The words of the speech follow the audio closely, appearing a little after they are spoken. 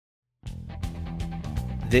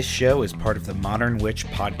This show is part of the Modern Witch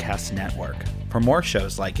Podcast Network. For more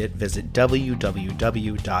shows like it, visit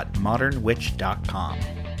www.modernwitch.com.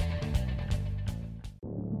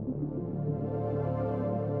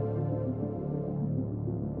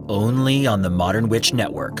 Only on the Modern Witch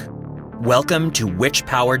Network. Welcome to Witch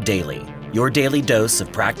Power Daily, your daily dose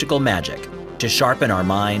of practical magic to sharpen our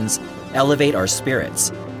minds, elevate our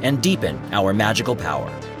spirits, and deepen our magical power.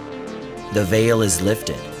 The veil is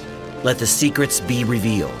lifted. Let the secrets be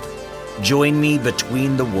revealed. Join me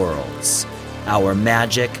between the worlds. Our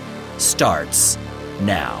magic starts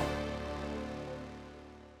now.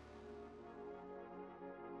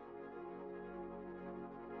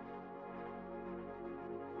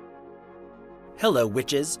 Hello,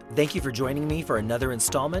 witches. Thank you for joining me for another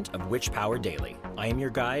installment of Witch Power Daily. I am your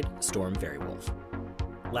guide, Storm Faerywolf.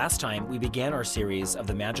 Last time, we began our series of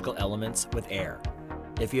the magical elements with air.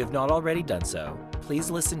 If you have not already done so,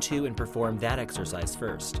 please listen to and perform that exercise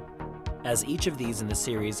first, as each of these in the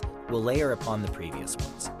series will layer upon the previous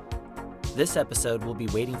ones. This episode will be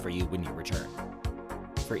waiting for you when you return.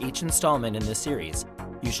 For each installment in this series,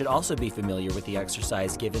 you should also be familiar with the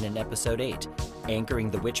exercise given in Episode 8,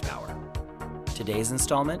 Anchoring the Witch Power. Today's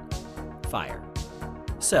installment, Fire.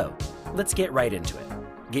 So, let's get right into it.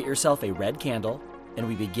 Get yourself a red candle, and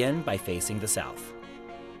we begin by facing the south.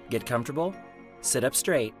 Get comfortable, sit up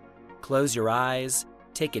straight, close your eyes,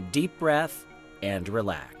 take a deep breath, and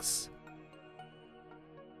relax.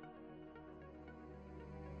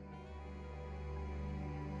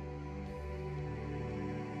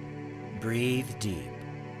 Breathe deep.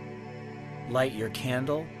 Light your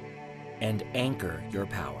candle and anchor your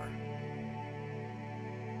power.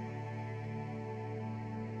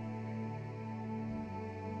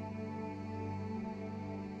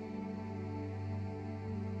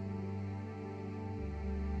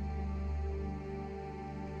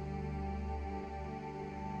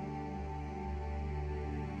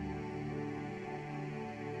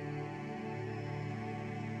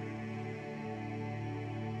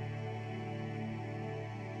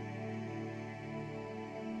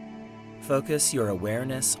 Focus your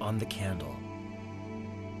awareness on the candle.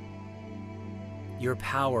 Your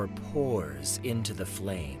power pours into the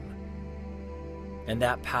flame, and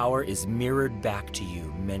that power is mirrored back to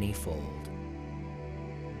you manyfold.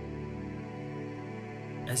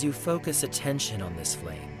 As you focus attention on this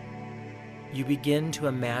flame, you begin to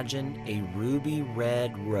imagine a ruby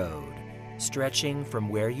red road stretching from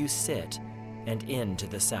where you sit and into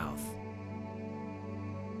the south.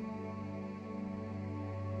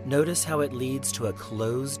 Notice how it leads to a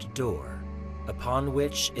closed door, upon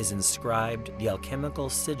which is inscribed the alchemical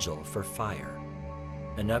sigil for fire,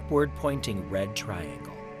 an upward-pointing red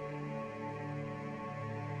triangle.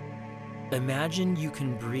 Imagine you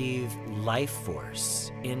can breathe life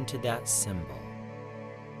force into that symbol,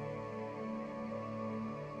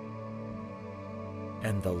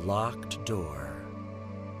 and the locked door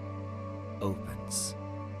opens.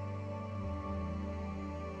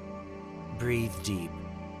 Breathe deep.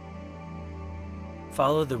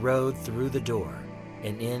 Follow the road through the door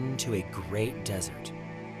and into a great desert.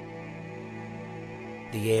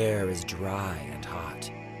 The air is dry and hot.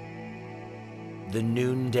 The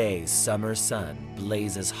noonday summer sun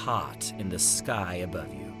blazes hot in the sky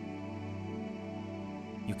above you.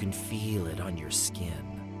 You can feel it on your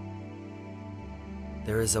skin.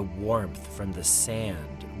 There is a warmth from the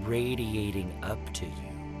sand radiating up to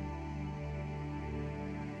you.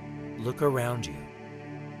 Look around you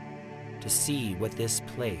to see what this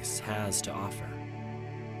place has to offer.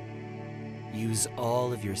 Use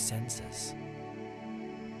all of your senses.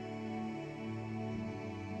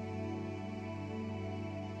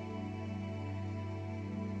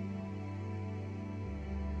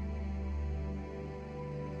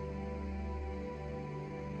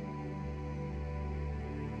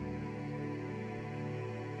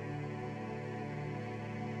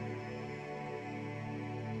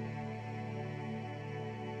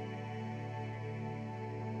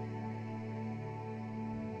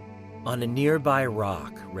 On a nearby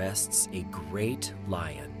rock rests a great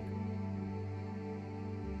lion.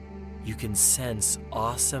 You can sense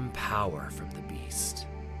awesome power from the beast.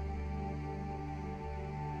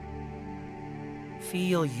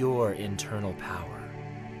 Feel your internal power,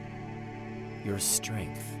 your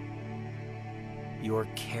strength, your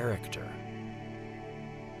character.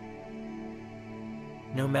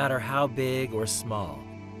 No matter how big or small,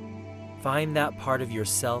 find that part of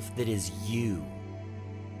yourself that is you,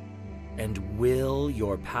 and will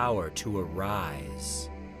your power to arise.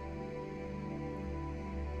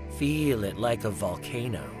 Feel it like a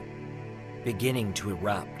volcano beginning to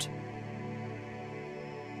erupt.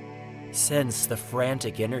 Sense the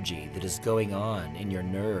frantic energy that is going on in your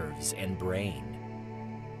nerves and brain.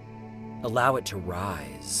 Allow it to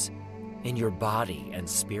rise in your body and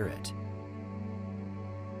spirit.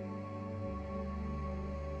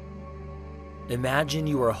 Imagine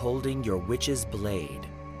you are holding your witch's blade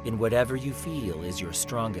in whatever you feel is your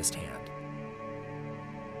strongest hand.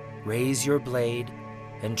 Raise your blade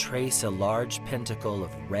and trace a large pentacle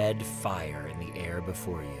of red fire in the air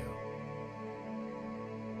before you.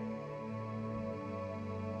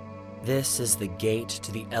 This is the gate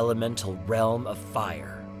to the elemental realm of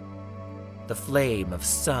fire, the flame of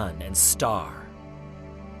sun and star,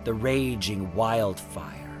 the raging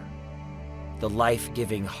wildfire, the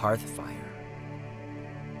life-giving hearth fire,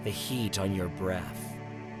 the heat on your breath,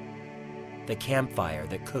 the campfire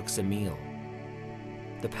that cooks a meal,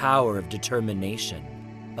 the power of determination,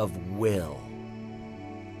 of will,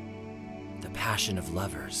 the passion of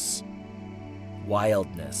lovers,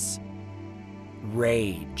 wildness,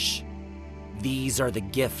 rage. These are the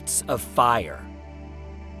gifts of fire.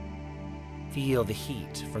 Feel the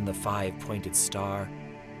heat from the 5-pointed star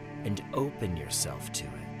and open yourself to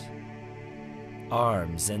it.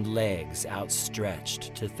 Arms and legs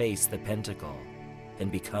outstretched to face the pentacle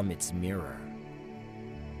and become its mirror.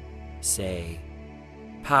 Say,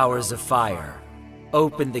 "Powers of fire,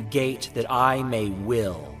 open the gate that I may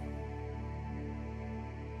will."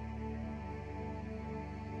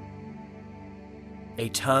 A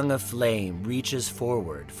tongue of flame reaches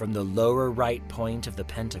forward from the lower right point of the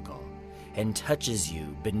pentacle and touches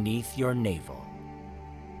you beneath your navel.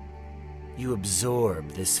 You absorb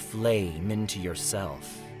this flame into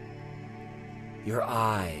yourself. Your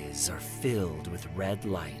eyes are filled with red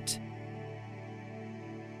light.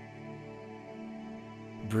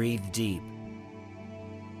 Breathe deep.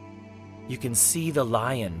 You can see the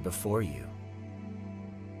lion before you.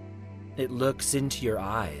 It looks into your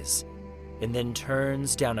eyes and then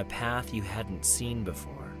turns down a path you hadn't seen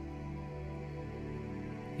before.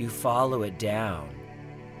 You follow it down,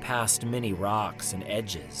 past many rocks and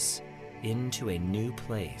edges, into a new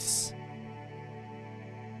place.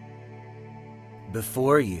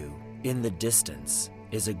 Before you, in the distance,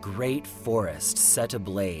 is a great forest set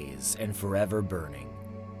ablaze and forever burning.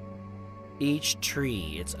 Each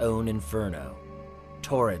tree its own inferno,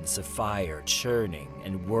 torrents of fire churning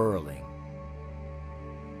and whirling.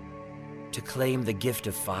 To claim the gift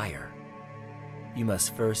of fire, you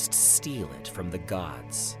must first steal it from the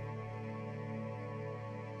gods.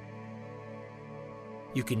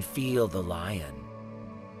 You can feel the lion,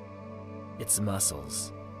 its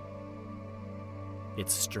muscles,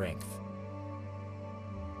 its strength.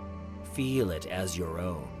 Feel it as your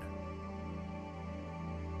own.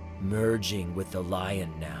 Merging with the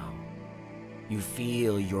lion now, you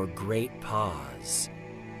feel your great paws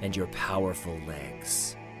and your powerful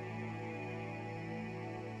legs.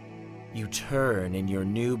 You turn in your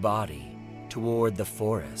new body toward the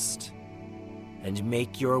forest and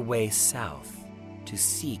make your way south to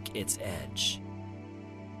seek its edge.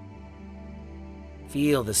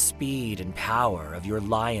 Feel the speed and power of your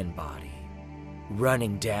lion body,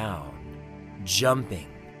 running down, jumping,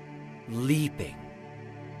 leaping.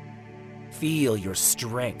 Feel your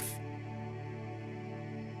strength.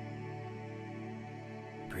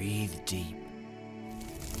 Breathe deep.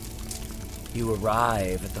 You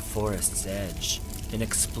arrive at the forest's edge, an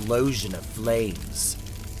explosion of flames,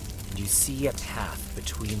 and you see a path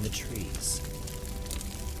between the trees,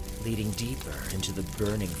 leading deeper into the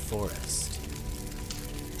burning forest.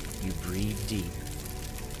 You breathe deep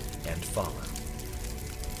and follow.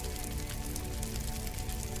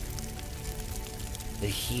 The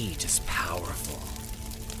heat is powerful.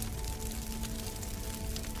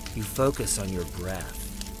 You focus on your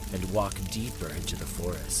breath and walk deeper into the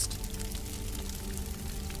forest.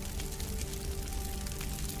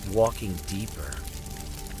 Walking deeper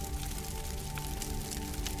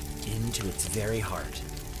into its very heart.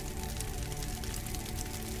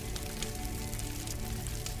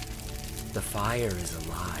 The fire is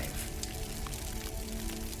alive.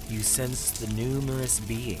 You sense the numerous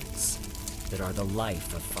beings that are the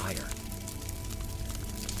life of fire.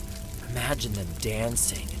 Imagine them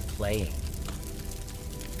dancing and playing.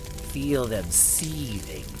 Feel them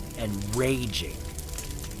seething and raging.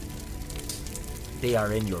 They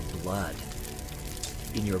are in your blood,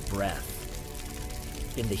 in your breath,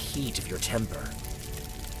 in the heat of your temper,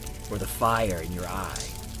 or the fire in your eye.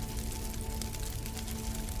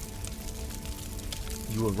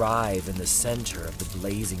 You arrive in the center of the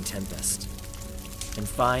blazing tempest and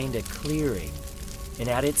find a clearing, and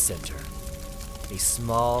at its center, a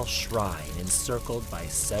small shrine encircled by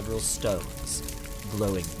several stones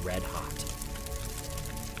glowing red hot.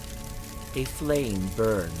 A flame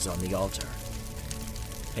burns on the altar,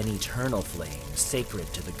 an eternal flame sacred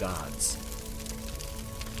to the gods.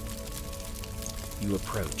 You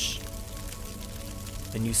approach,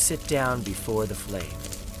 and you sit down before the flame,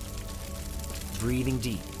 breathing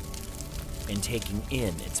deep and taking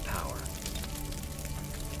in its power.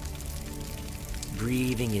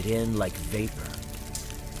 Breathing it in like vapor,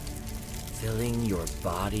 filling your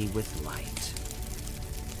body with light.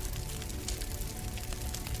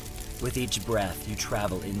 With each breath, you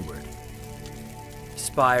travel inward,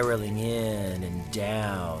 spiraling in and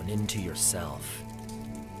down into yourself.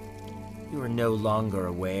 You are no longer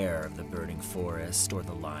aware of the burning forest or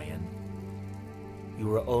the lion.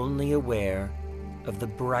 You are only aware of the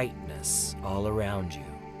brightness all around you.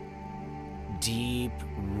 Deep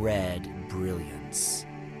red brilliance.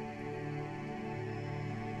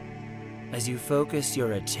 As you focus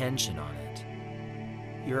your attention on it,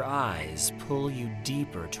 your eyes pull you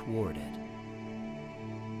deeper toward it.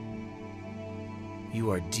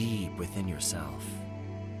 You are deep within yourself,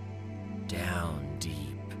 down deep.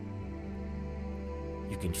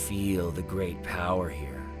 You can feel the great power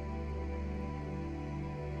here.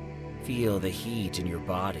 Feel the heat in your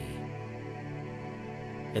body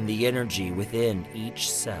and the energy within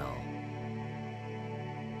each cell.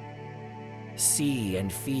 See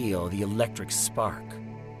and feel the electric spark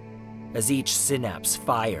as each synapse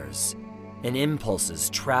fires and impulses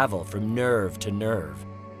travel from nerve to nerve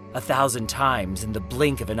 1,000 times in the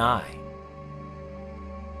blink of an eye.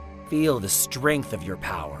 Feel the strength of your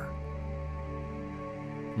power.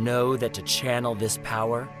 Know that to channel this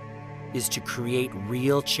power is to create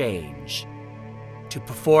real change, to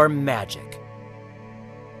perform magic.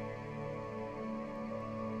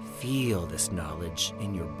 Feel this knowledge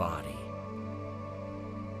in your body.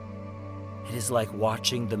 It is like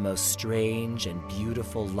watching the most strange and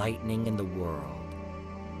beautiful lightning in the world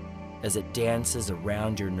as it dances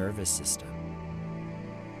around your nervous system.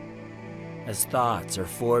 As thoughts are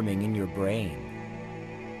forming in your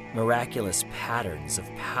brain, miraculous patterns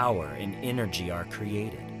of power and energy are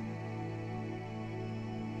created.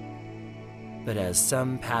 But as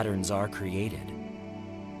some patterns are created,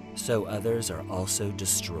 so others are also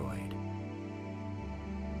destroyed.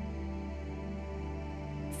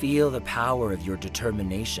 Feel the power of your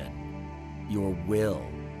determination, your will.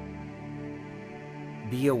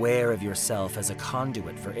 Be aware of yourself as a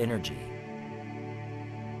conduit for energy.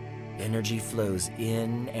 Energy flows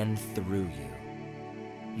in and through you.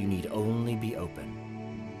 You need only be open.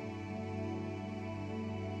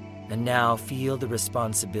 And now feel the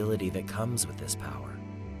responsibility that comes with this power.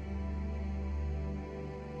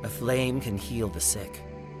 A flame can heal the sick.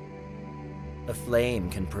 A flame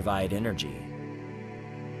can provide energy.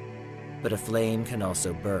 But a flame can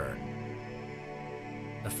also burn.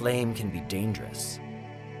 A flame can be dangerous.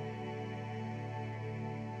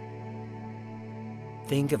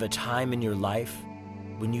 Think of a time in your life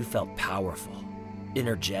when you felt powerful,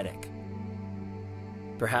 energetic.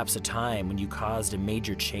 Perhaps a time when you caused a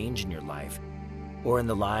major change in your life or in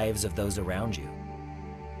the lives of those around you.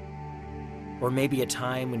 Or maybe a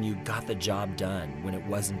time when you got the job done when it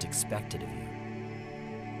wasn't expected of you.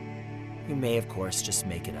 You may, of course, just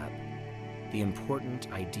make it up. The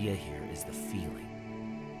important idea here is the feeling.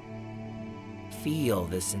 Feel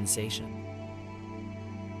this sensation.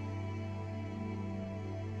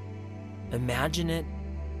 Imagine it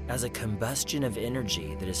as a combustion of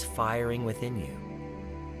energy that is firing within you.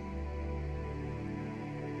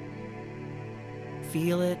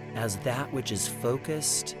 Feel it as that which is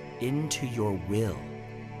focused into your will.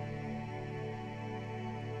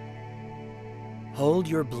 Hold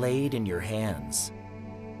your blade in your hands.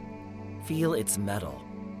 Feel its metal,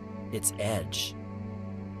 its edge.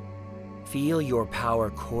 Feel your power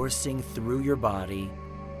coursing through your body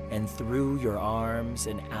and through your arms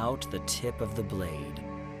and out the tip of the blade.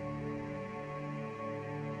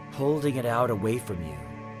 Holding it out away from you,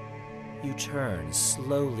 you turn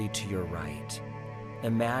slowly to your right,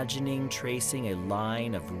 imagining tracing a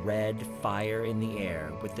line of red fire in the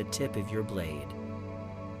air with the tip of your blade,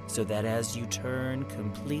 so that as you turn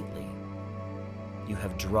completely, you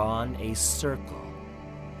have drawn a circle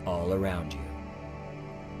all around you.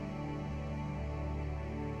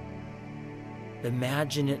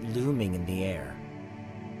 Imagine it looming in the air.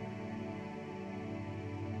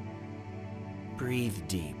 Breathe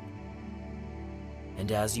deep,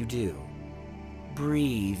 and as you do,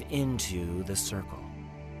 breathe into the circle.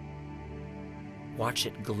 Watch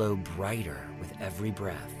it glow brighter with every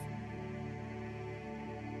breath.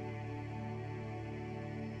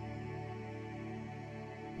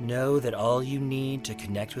 Know that all you need to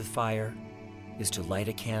connect with fire is to light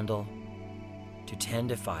a candle, to tend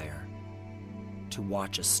a fire, to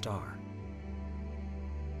watch a star.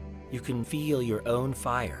 You can feel your own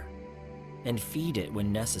fire and feed it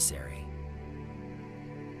when necessary.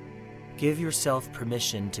 Give yourself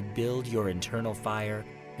permission to build your internal fire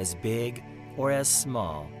as big or as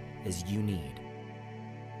small as you need.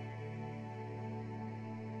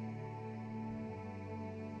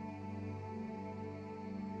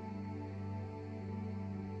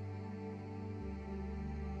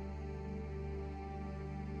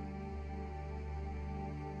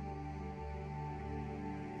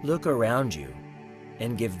 Look around you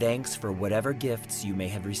and give thanks for whatever gifts you may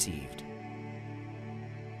have received.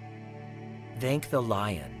 Thank the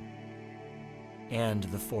lion and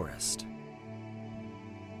the forest.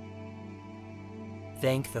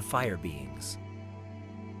 Thank the fire beings.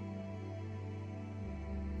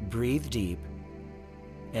 Breathe deep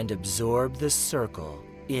and absorb the circle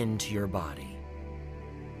into your body.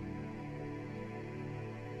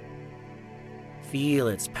 Feel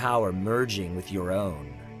its power merging with your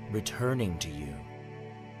own, returning to you.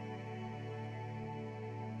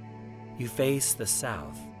 You face the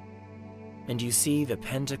south, and you see the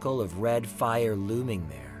pentacle of red fire looming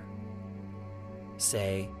there.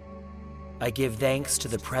 Say, I give thanks to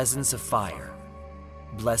the presence of fire.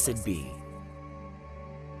 Blessed be.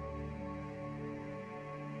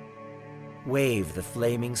 Wave the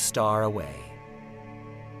flaming star away.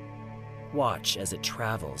 Watch as it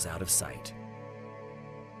travels out of sight.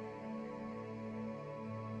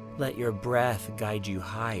 Let your breath guide you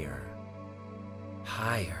higher,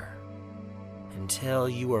 higher, until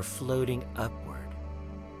you are floating upward.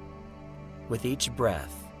 With each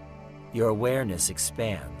breath, your awareness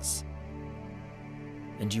expands,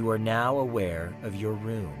 and you are now aware of your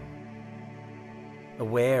room,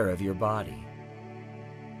 aware of your body.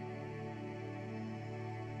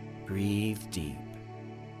 Breathe deep.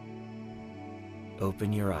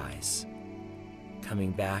 Open your eyes,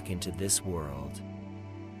 coming back into this world,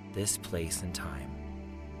 this place and time.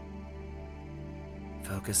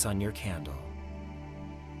 Focus on your candle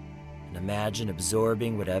and imagine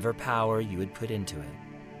absorbing whatever power you would put into it.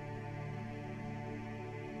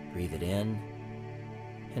 Breathe it in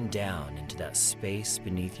and down into that space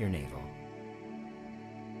beneath your navel.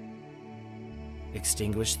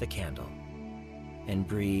 Extinguish the candle and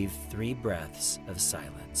breathe 3 breaths of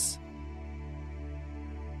silence.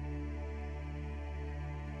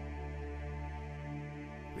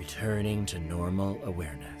 Returning to normal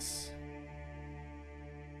awareness.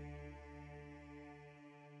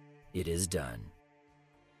 It is done.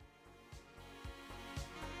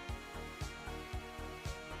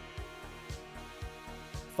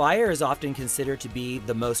 Fire is often considered to be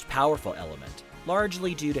the most powerful element,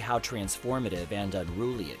 largely due to how transformative and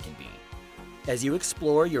unruly it can be. As you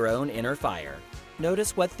explore your own inner fire,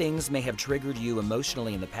 notice what things may have triggered you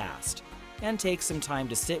emotionally in the past, and take some time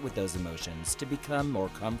to sit with those emotions to become more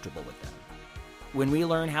comfortable with them. When we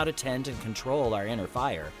learn how to tend and control our inner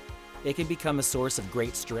fire, it can become a source of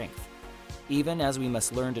great strength, even as we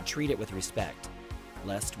must learn to treat it with respect,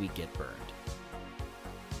 lest we get burned.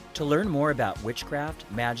 To learn more about witchcraft,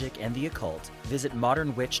 magic, and the occult, visit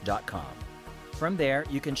modernwitch.com. From there,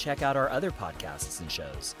 you can check out our other podcasts and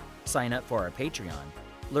shows, sign up for our Patreon,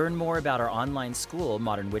 learn more about our online school,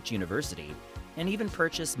 Modern Witch University, and even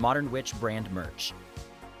purchase Modern Witch brand merch.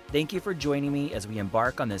 Thank you for joining me as we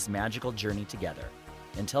embark on this magical journey together.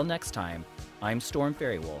 Until next time, I'm Storm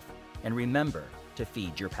Fairywolf, and remember to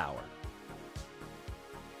feed your power.